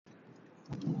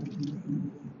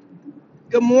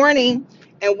Good morning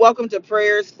and welcome to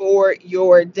Prayers for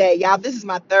Your Day. Y'all, this is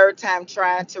my third time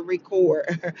trying to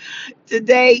record.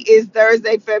 Today is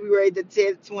Thursday, February the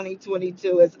 10th,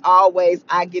 2022. As always,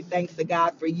 I give thanks to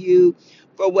God for you,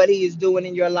 for what He is doing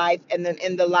in your life and then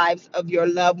in the lives of your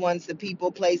loved ones, the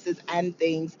people, places, and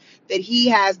things that He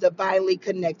has divinely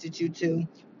connected you to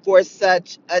for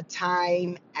such a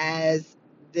time as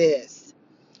this.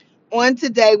 On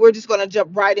today, we're just going to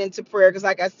jump right into prayer because,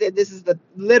 like I said, this is the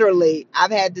literally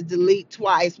I've had to delete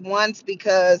twice. Once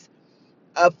because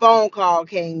a phone call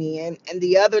came in, and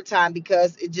the other time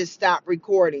because it just stopped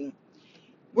recording.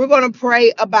 We're going to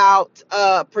pray about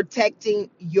protecting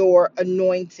your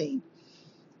anointing.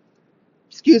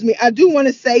 Excuse me. I do want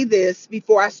to say this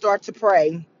before I start to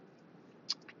pray,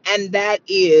 and that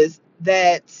is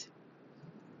that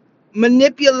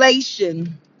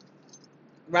manipulation,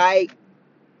 right,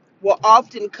 will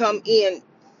often come in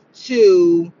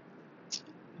to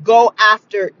go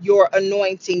after your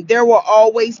anointing. There will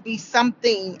always be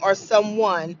something or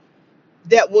someone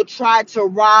that will try to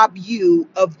rob you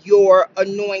of your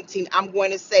anointing. I'm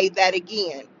going to say that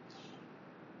again.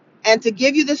 And to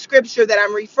give you the scripture that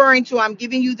I'm referring to, I'm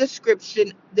giving you the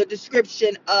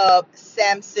description of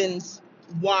Samson's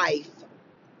wife.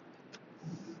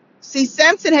 See,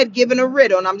 Samson had given a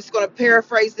riddle, and I'm just going to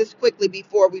paraphrase this quickly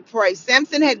before we pray.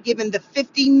 Samson had given the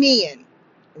 50 men,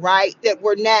 right, that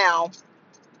were now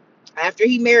after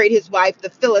he married his wife, the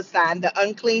Philistine, the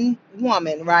unclean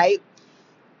woman, right?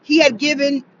 He had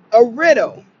given a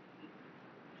riddle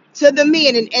to the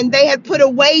men, and they had put a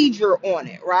wager on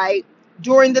it, right?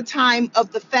 During the time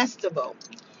of the festival.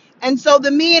 And so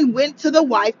the men went to the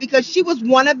wife because she was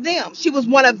one of them. She was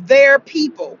one of their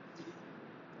people.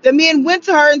 The men went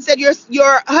to her and said, your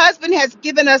husband has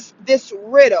given us this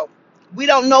riddle. We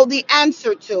don't know the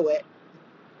answer to it,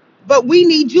 but we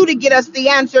need you to get us the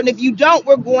answer. And if you don't,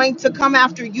 we're going to come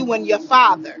after you and your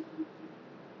father.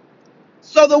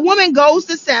 So the woman goes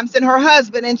to Samson, her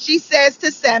husband, and she says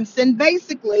to Samson,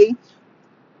 basically,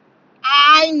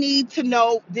 I need to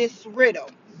know this riddle.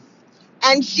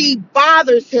 And she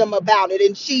bothers him about it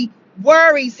and she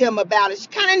worries him about it. She's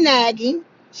kind of nagging.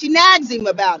 She nags him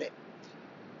about it.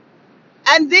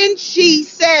 And then she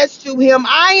says to him,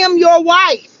 I am your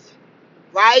wife,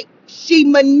 right? She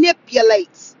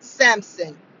manipulates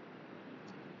Samson.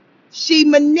 She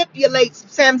manipulates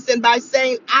Samson by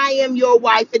saying, I am your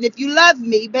wife. And if you love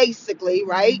me, basically,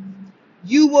 right?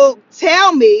 You will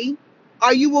tell me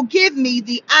or you will give me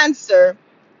the answer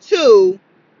to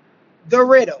the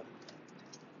riddle.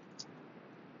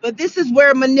 But this is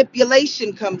where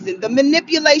manipulation comes in. The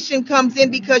manipulation comes in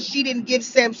because she didn't give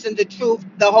Samson the truth,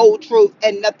 the whole truth,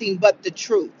 and nothing but the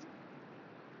truth.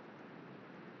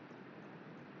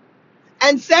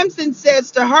 And Samson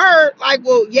says to her, like,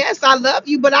 well, yes, I love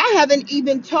you, but I haven't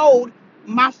even told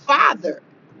my father,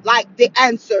 like, the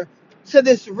answer to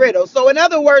this riddle. So, in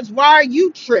other words, why are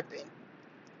you tripping?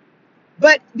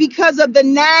 But because of the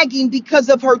nagging, because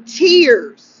of her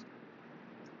tears,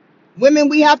 women,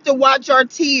 we have to watch our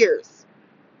tears.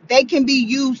 They can be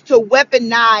used to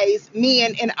weaponize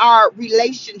men in our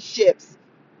relationships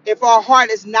if our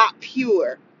heart is not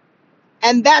pure.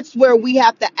 And that's where we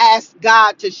have to ask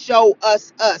God to show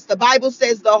us us. The Bible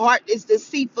says the heart is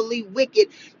deceitfully wicked.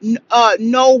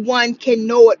 No one can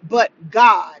know it but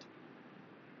God.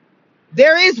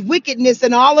 There is wickedness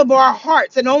in all of our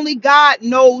hearts, and only God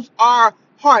knows our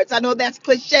hearts. I know that's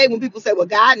cliche when people say, well,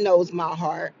 God knows my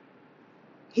heart.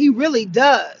 He really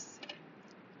does.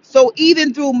 So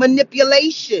even through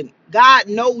manipulation, God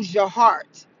knows your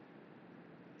heart.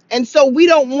 And so we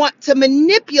don't want to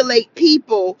manipulate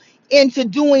people into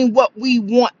doing what we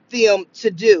want them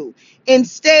to do.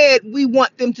 Instead, we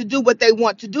want them to do what they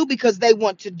want to do because they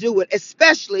want to do it,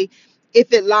 especially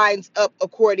if it lines up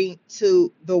according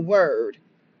to the word.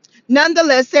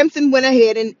 Nonetheless, Samson went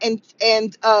ahead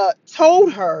and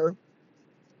told her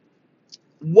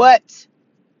what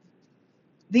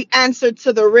the answer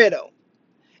to the riddle.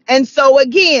 And so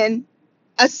again,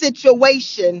 a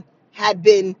situation had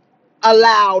been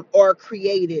allowed or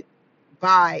created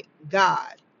by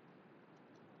God.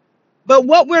 But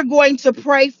what we're going to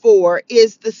pray for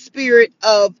is the spirit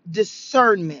of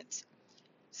discernment.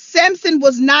 Samson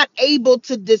was not able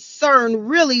to discern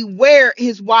really where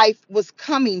his wife was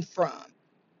coming from.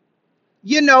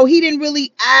 You know, he didn't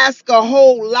really ask a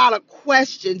whole lot of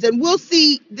questions. And we'll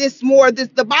see this more.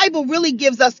 The Bible really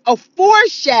gives us a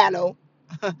foreshadow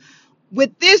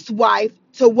with this wife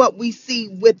to what we see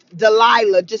with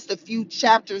Delilah just a few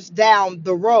chapters down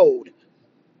the road.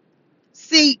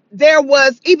 See, there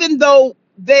was, even though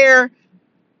there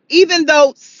Even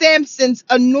though Samson's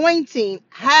anointing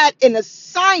had an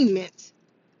assignment,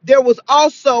 there was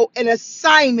also an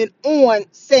assignment on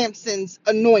Samson's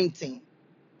anointing.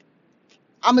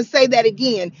 I'm going to say that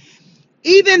again.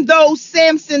 Even though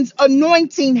Samson's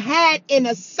anointing had an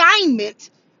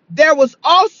assignment, there was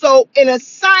also an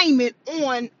assignment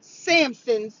on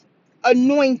Samson's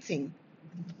anointing.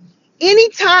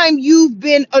 Anytime you've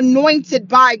been anointed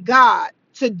by God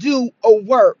to do a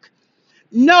work,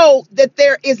 know that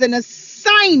there is an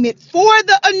assignment for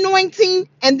the anointing,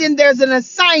 and then there's an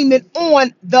assignment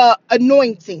on the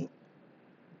anointing.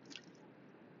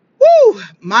 Woo,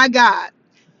 my God.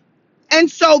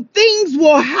 And so things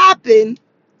will happen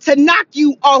to knock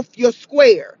you off your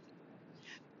square.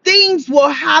 Things will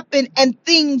happen and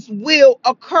things will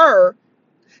occur,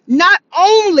 not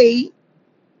only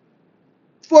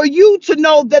for you to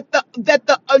know that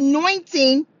the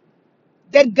anointing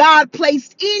that God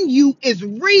placed in you is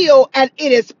real and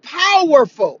it is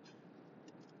powerful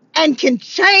and can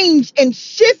change and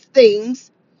shift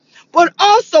things, but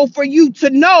also for you to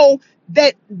know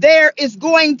that there is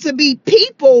going to be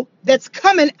people that's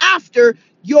coming after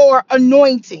your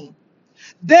anointing.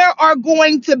 There are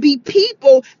going to be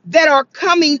people that are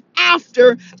coming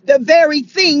after the very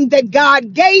thing that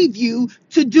God gave you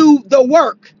to do the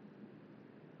work.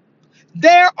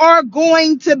 There are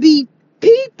going to be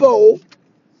people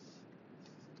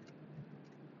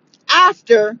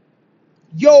after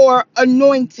your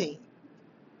anointing.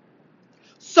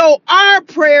 So our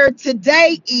prayer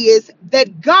today is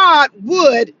that God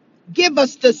would give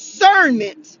us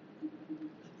discernment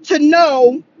to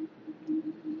know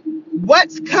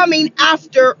what's coming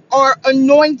after our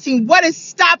anointing. What is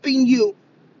stopping you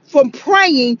from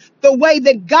praying the way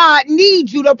that God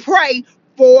needs you to pray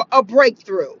for a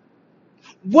breakthrough?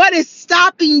 What is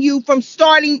stopping you from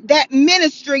starting that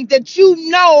ministry that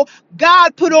you know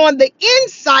God put on the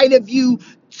inside of you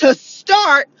to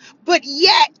start, but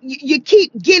yet you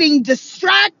keep getting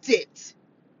distracted?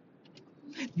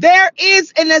 There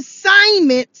is an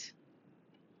assignment.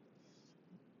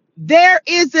 There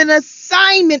is an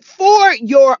assignment for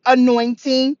your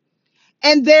anointing,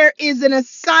 and there is an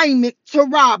assignment to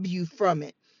rob you from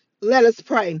it. Let us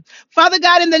pray. Father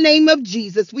God, in the name of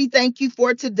Jesus, we thank you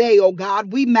for today, oh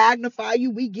God. We magnify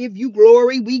you. We give you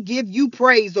glory. We give you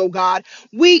praise, oh God.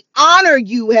 We honor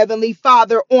you, Heavenly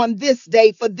Father, on this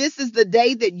day, for this is the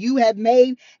day that you have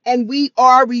made, and we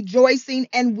are rejoicing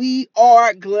and we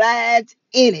are glad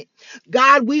in it.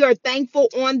 God, we are thankful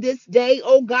on this day,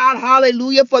 oh God,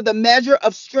 hallelujah, for the measure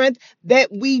of strength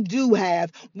that we do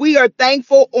have. We are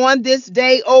thankful on this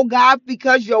day, oh God,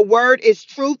 because your word is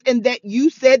truth and that you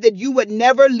said that you would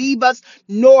never leave us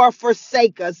nor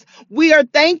forsake us. We are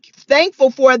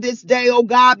thankful for this day, oh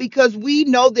God, because we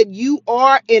know that you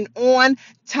are an on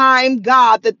time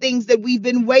God, the things that we've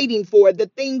been waiting for, the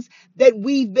things that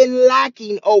we've been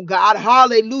lacking, oh God,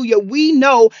 hallelujah. We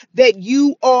know that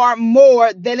you are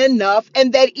more than enough,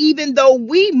 and that even though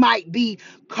we might be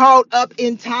caught up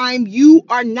in time, you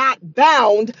are not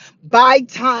bound by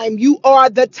time. You are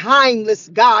the timeless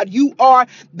God. You are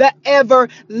the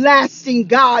everlasting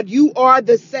God. You are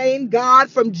the same God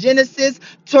from Genesis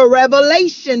to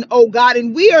Revelation, oh God.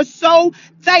 And we are so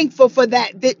thankful for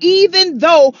that even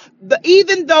though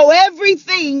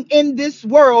everything in this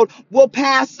world will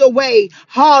pass away,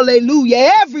 hallelujah,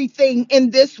 everything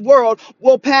in this world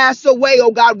will pass away,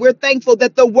 oh God, we're thankful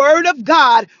that the word of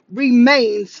God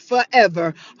remains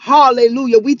forever.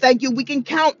 Hallelujah. We thank you we can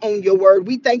count on your word.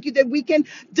 We thank you that we can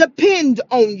depend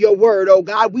on your word, oh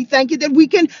God. We thank you that we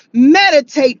can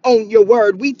meditate on your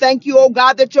word. We thank you, oh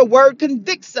God, that your word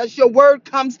convicts us. Your word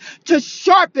comes to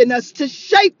sharpen us, to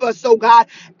shape us, oh God,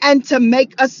 and to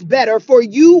make us better. For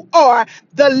you are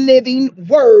the living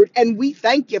word, and we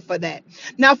thank you for that.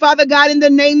 Now, Father God, in the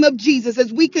name of Jesus,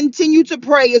 as we continue to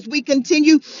pray, as we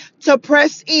continue to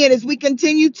press in, as we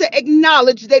continue to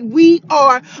acknowledge that we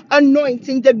are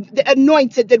anointed,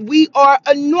 that we are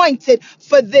anointed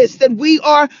for this, that we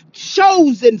are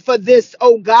chosen for this,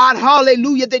 oh God,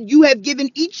 hallelujah, that you have given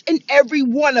each and every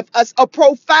one of us a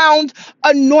profound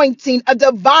anointing, a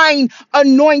divine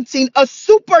anointing, a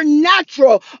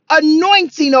supernatural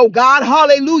anointing, oh God,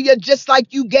 hallelujah, just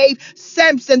like you gave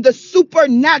Samson the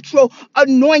supernatural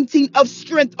anointing of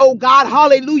strength, oh God,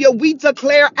 hallelujah. We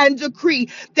declare and decree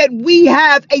that we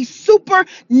have a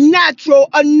supernatural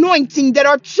anointing, that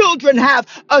our children have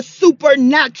a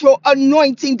supernatural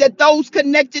anointing, that those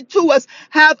connected to us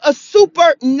have a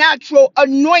supernatural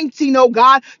anointing, oh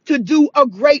God, to do a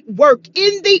great work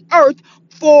in the earth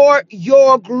for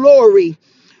your glory.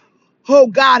 Oh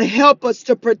God, help us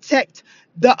to protect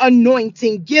the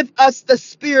anointing. Give us the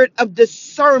spirit of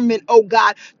discernment, oh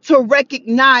God, to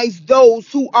recognize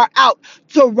those who are out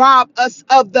to rob us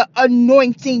of the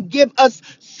anointing. Give us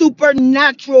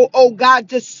supernatural, oh God,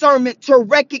 discernment to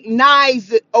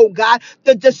recognize it, oh God,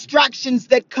 the distractions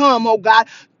that come, oh God,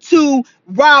 to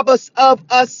rob us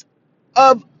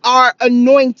of our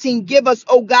anointing. Give us,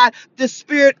 oh God, the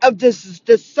spirit of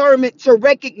discernment to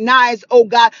recognize, oh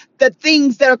God, the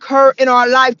things that occur in our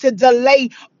life to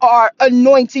delay our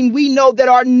anointing. We know that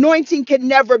our anointing can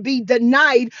never be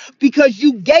denied because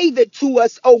you gave it to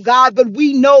us, oh God, but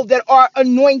we know that our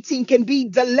anointing can be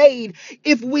delayed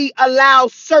if we allow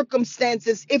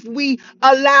circumstances, if we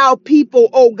allow people,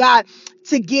 oh God,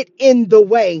 to get in the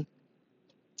way.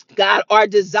 God, our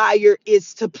desire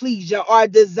is to please you. Our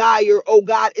desire, oh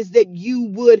God, is that you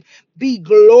would be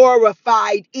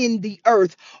glorified in the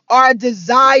earth. Our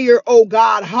desire, oh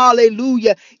God,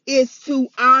 hallelujah, is to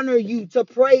honor you, to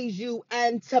praise you,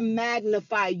 and to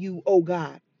magnify you, oh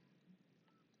God.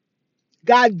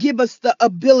 God, give us the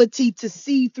ability to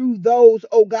see through those,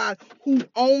 oh God, who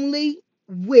only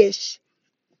wish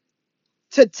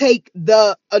to take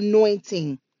the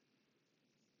anointing,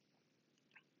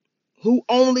 who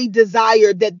only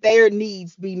desire that their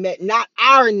needs be met, not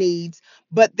our needs,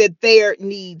 but that their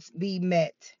needs be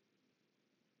met.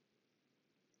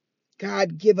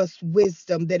 God, give us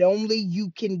wisdom that only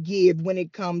you can give when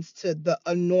it comes to the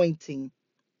anointing.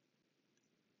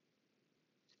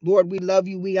 Lord, we love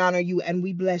you, we honor you, and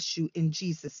we bless you in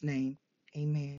Jesus' name. Amen.